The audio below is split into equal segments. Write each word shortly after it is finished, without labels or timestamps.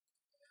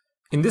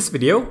In this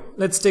video,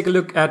 let's take a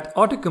look at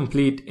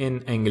autocomplete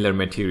in Angular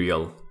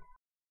material.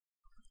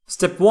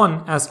 Step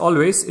 1, as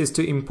always, is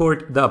to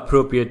import the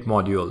appropriate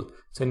module.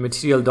 So in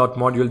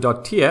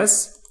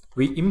material.module.ts,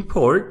 we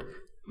import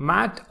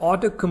mat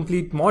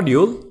autocomplete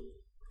module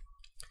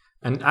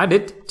and add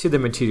it to the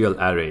material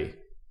array.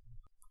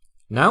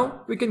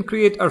 Now we can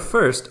create our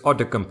first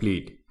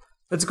autocomplete.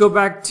 Let's go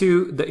back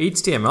to the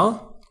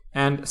HTML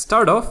and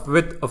start off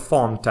with a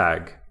form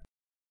tag.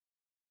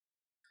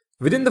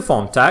 Within the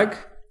form tag,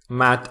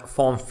 mat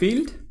form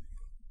field,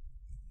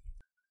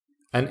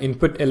 an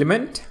input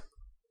element,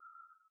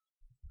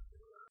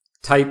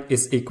 type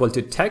is equal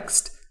to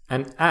text,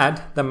 and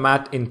add the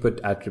mat input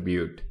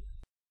attribute.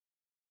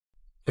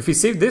 If we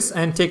save this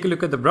and take a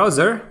look at the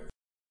browser,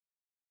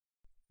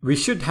 we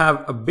should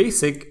have a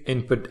basic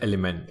input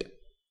element.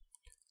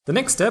 The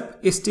next step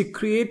is to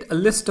create a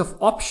list of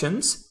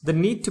options that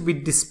need to be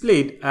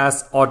displayed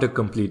as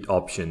autocomplete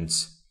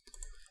options.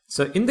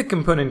 So in the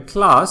component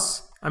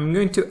class, I'm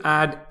going to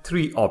add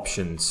 3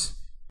 options.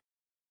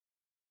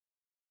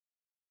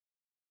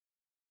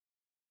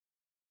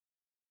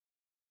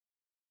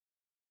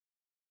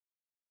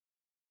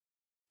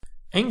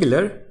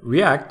 Angular,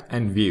 React,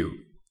 and Vue.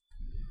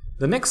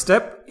 The next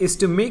step is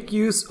to make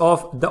use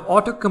of the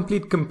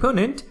autocomplete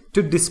component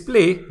to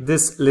display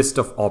this list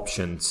of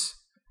options.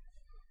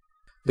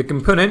 The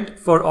component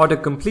for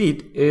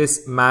autocomplete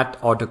is mat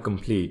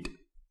autocomplete.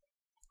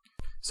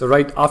 So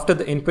right after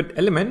the input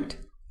element,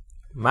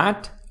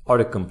 mat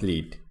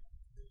autocomplete.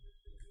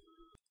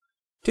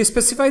 To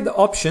specify the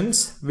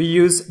options, we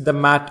use the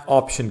mat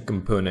option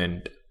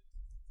component.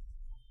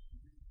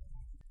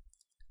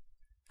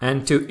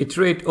 And to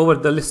iterate over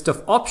the list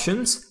of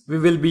options, we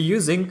will be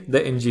using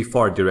the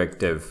ng-for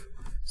directive.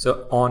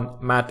 So on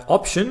mat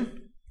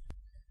option,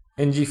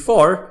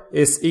 ng-for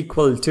is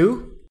equal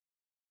to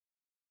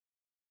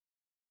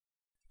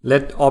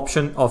let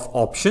option of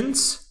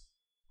options.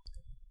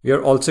 We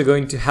are also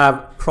going to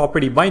have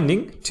property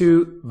binding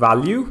to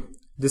value.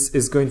 This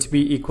is going to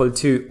be equal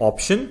to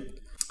option,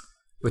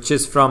 which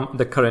is from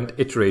the current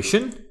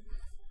iteration.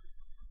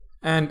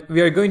 And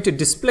we are going to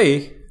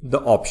display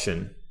the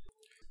option.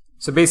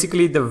 So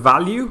basically the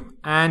value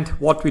and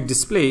what we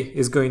display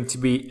is going to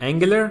be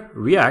Angular,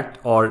 React,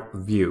 or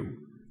Vue.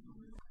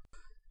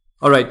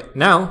 Alright,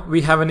 now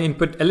we have an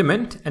input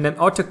element and an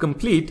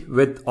autocomplete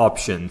with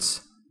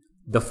options.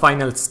 The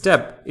final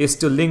step is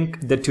to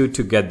link the two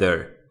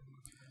together.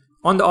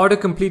 On the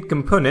autocomplete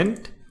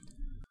component,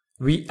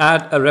 we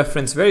add a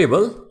reference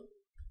variable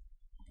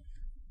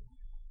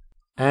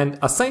and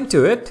assign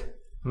to it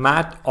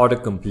mat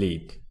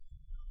autocomplete.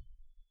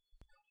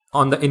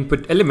 On the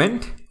input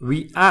element,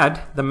 we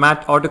add the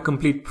mat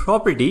autocomplete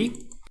property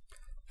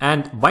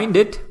and bind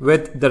it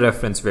with the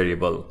reference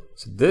variable.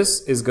 So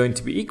this is going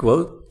to be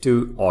equal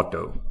to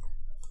auto.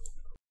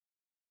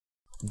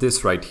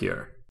 This right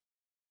here.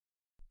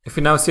 If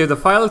we now save the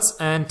files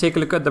and take a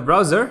look at the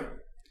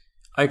browser,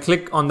 I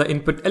click on the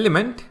input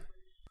element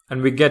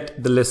and we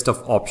get the list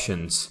of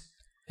options: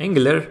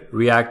 Angular,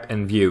 React,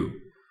 and Vue.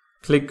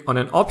 Click on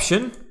an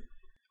option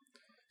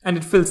and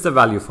it fills the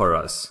value for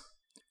us.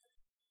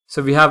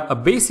 So we have a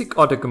basic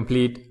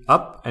autocomplete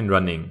up and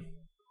running.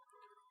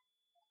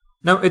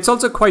 Now it's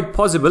also quite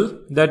possible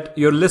that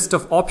your list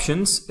of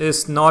options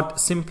is not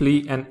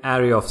simply an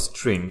array of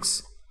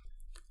strings.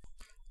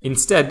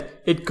 Instead,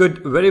 it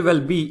could very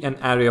well be an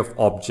array of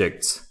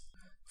objects.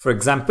 For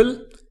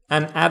example,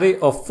 an array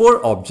of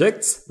 4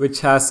 objects which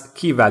has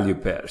key value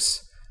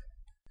pairs.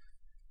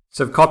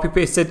 So I've copy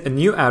pasted a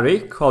new array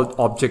called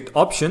object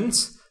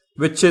options,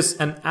 which is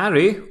an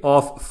array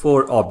of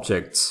 4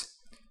 objects.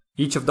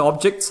 Each of the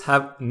objects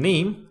have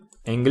name,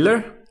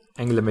 Angular,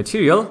 Angular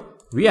Material,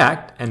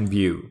 React, and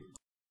Vue.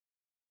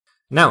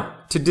 Now,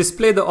 to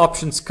display the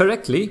options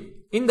correctly,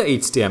 in the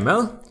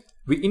HTML,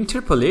 we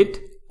interpolate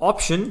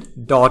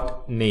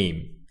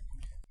option.name.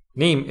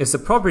 Name is a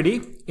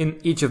property in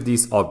each of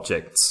these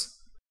objects.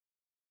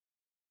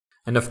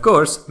 And of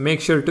course, make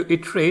sure to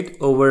iterate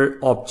over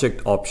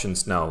object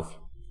options now.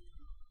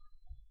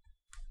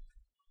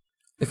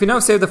 If we now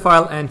save the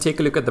file and take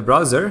a look at the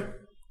browser,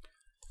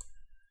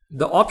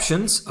 the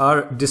options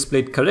are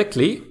displayed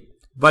correctly,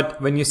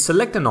 but when you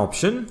select an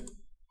option,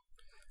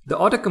 the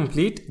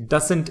autocomplete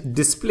doesn't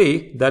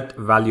display that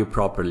value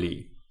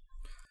properly.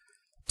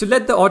 To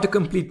let the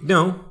autocomplete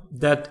know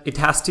that it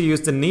has to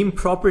use the name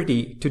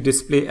property to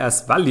display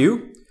as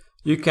value,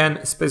 you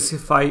can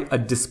specify a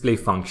display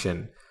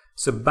function.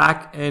 So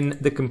back in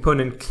the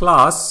component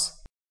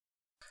class,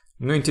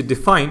 I'm going to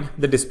define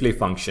the display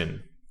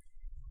function.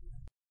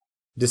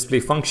 Display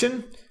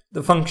function,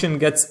 the function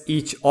gets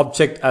each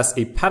object as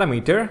a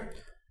parameter.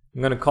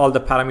 I'm going to call the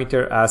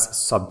parameter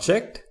as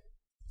subject.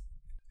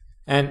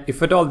 And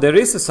if at all there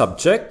is a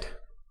subject,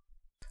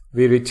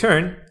 we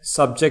return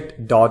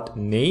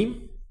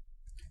subject.name,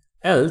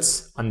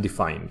 else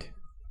undefined.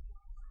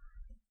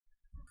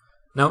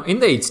 Now in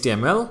the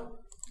HTML,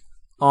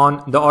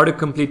 on the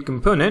autocomplete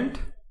component,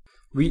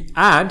 we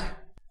add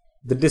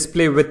the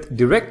display with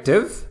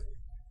directive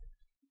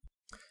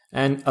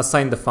and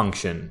assign the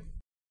function.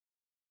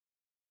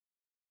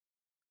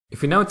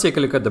 If we now take a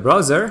look at the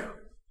browser,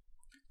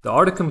 the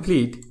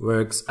autocomplete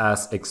works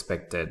as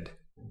expected.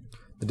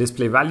 The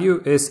display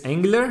value is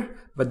Angular,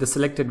 but the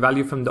selected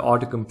value from the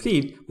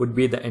autocomplete would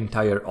be the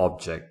entire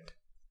object.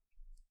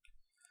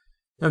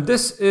 Now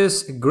this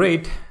is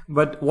great,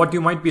 but what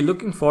you might be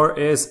looking for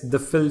is the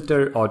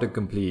filter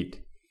autocomplete.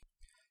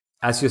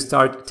 As you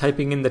start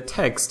typing in the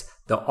text,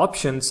 the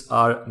options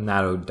are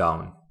narrowed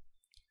down.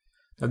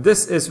 Now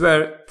this is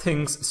where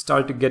things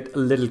start to get a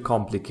little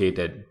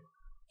complicated.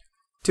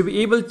 To be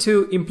able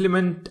to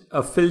implement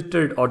a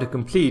filtered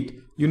autocomplete,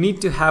 you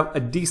need to have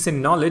a decent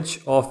knowledge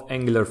of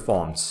Angular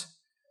Forms.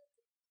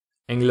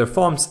 Angular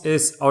Forms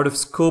is out of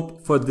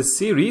scope for this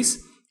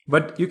series,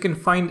 but you can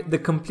find the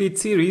complete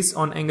series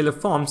on Angular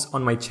Forms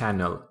on my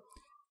channel.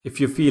 If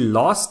you feel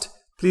lost,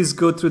 please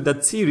go through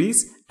that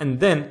series and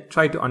then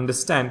try to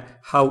understand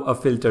how a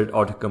filtered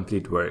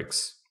autocomplete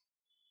works.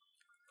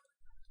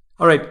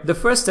 Alright, the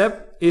first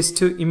step is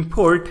to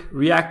import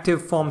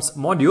reactive forms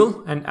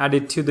module and add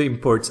it to the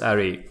imports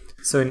array.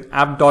 So in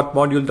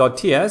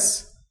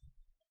app.module.ts,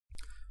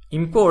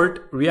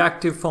 import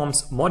reactive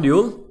forms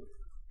module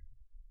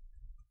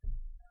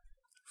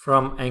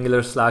from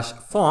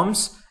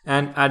Angular/forms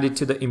and add it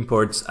to the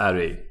imports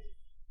array.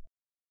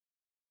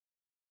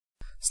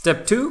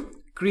 Step 2,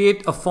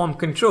 create a form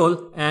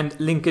control and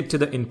link it to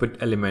the input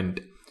element.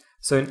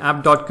 So in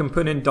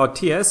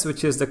app.component.ts,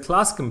 which is the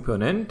class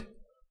component,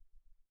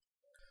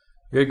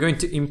 we're going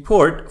to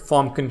import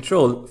form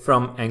control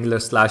from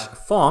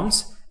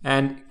Angular/forms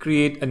and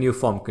create a new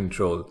form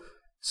control.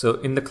 So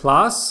in the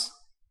class,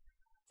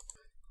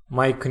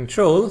 my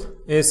control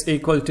is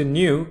equal to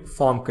new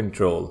form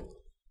control.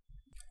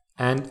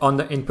 And on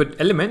the input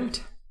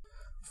element,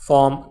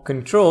 form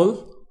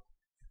control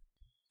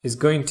is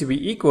going to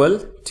be equal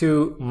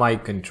to my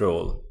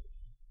control.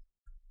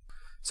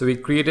 So we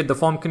created the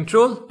form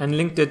control and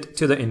linked it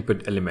to the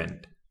input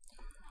element.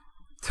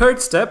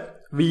 Third step,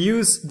 we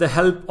use the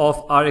help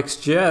of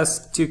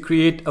RxJS to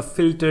create a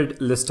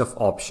filtered list of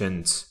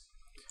options.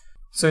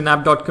 So in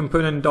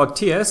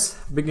app.component.ts,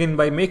 begin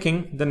by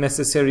making the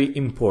necessary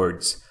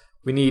imports.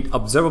 We need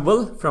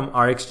observable from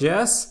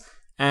RxJS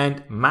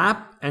and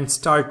map and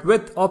start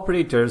with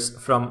operators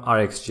from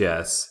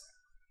RxJS.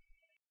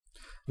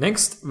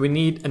 Next, we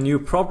need a new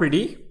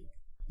property.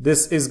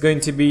 This is going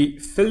to be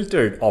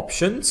filtered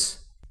options.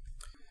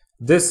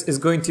 This is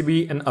going to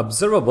be an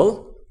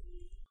observable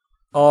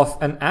of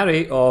an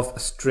array of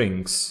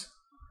strings.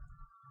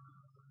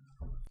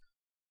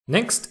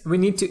 Next, we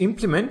need to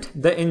implement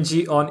the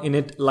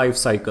ng-on-init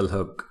lifecycle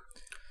hook.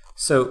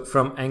 So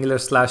from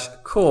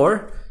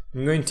Angular/core,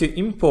 I'm going to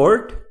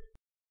import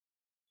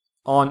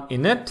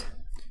on-init,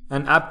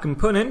 and app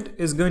component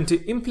is going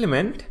to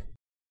implement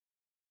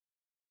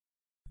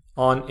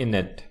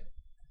on-init.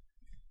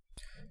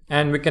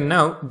 And we can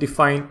now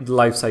define the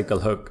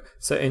lifecycle hook.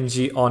 So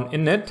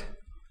ng-on-init,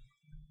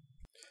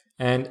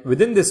 and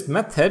within this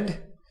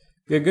method,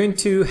 we are going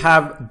to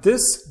have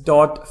this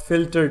dot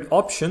filtered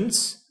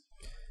options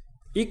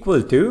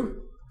equal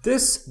to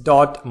this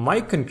dot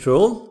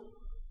myControl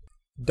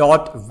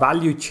dot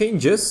value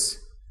changes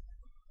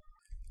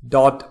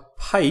dot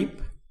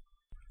pipe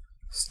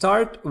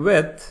start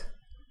with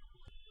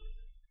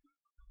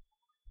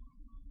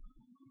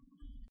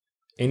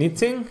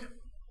anything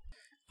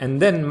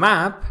and then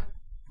map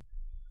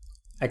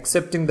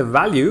accepting the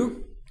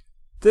value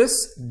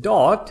this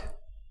dot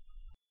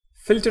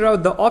filter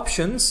out the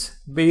options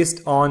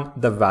based on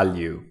the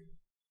value.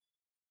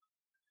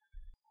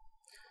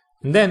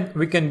 And then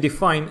we can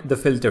define the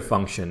filter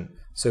function.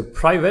 So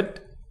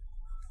private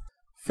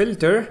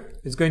filter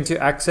is going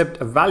to accept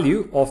a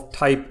value of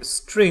type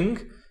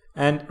string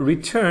and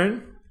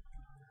return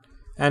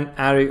an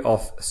array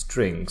of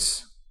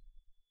strings.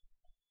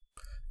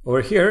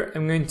 Over here,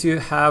 I'm going to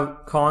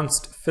have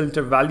const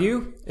filter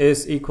value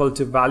is equal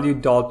to value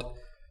dot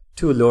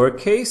to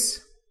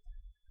lowercase,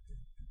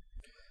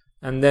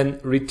 and then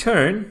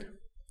return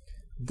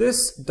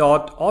this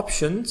dot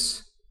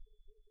options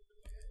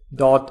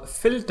dot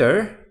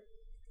filter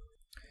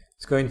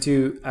is going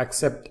to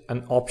accept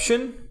an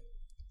option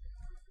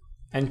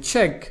and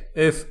check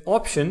if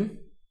option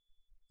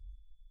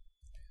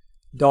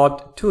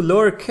dot to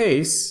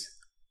lowercase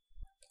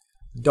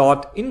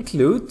dot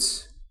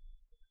includes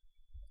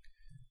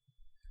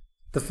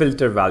the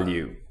filter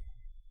value.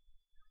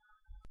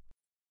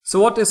 So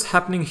what is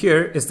happening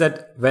here is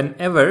that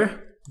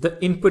whenever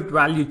the input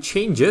value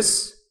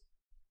changes,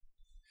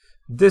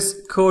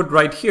 this code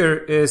right here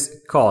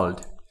is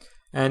called.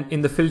 And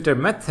in the filter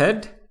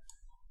method,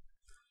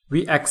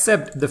 we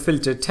accept the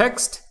filter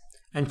text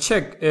and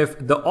check if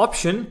the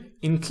option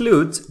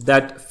includes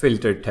that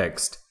filter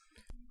text.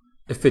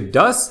 If it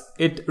does,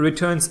 it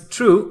returns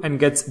true and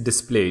gets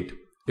displayed.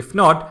 If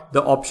not,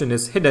 the option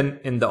is hidden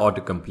in the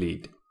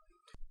autocomplete.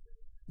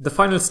 The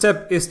final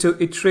step is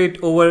to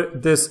iterate over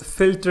this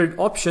filtered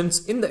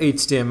options in the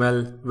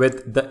HTML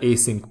with the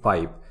async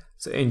pipe.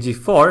 So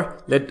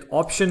ng-for let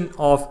option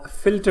of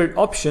filtered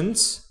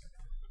options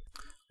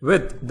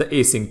with the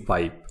async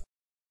pipe.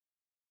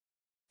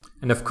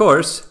 And of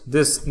course,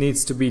 this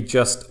needs to be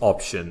just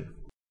option.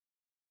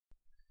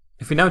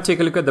 If we now take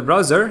a look at the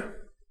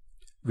browser,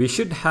 we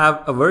should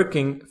have a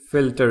working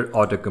filter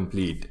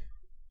autocomplete.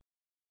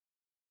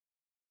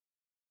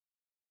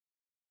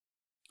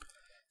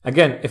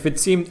 Again, if it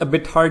seemed a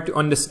bit hard to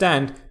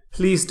understand,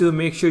 please do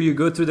make sure you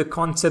go through the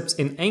concepts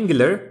in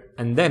Angular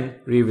and then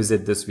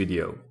revisit this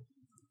video.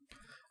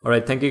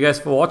 Alright, thank you guys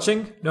for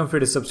watching. Don't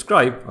forget to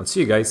subscribe. I'll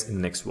see you guys in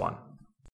the next one.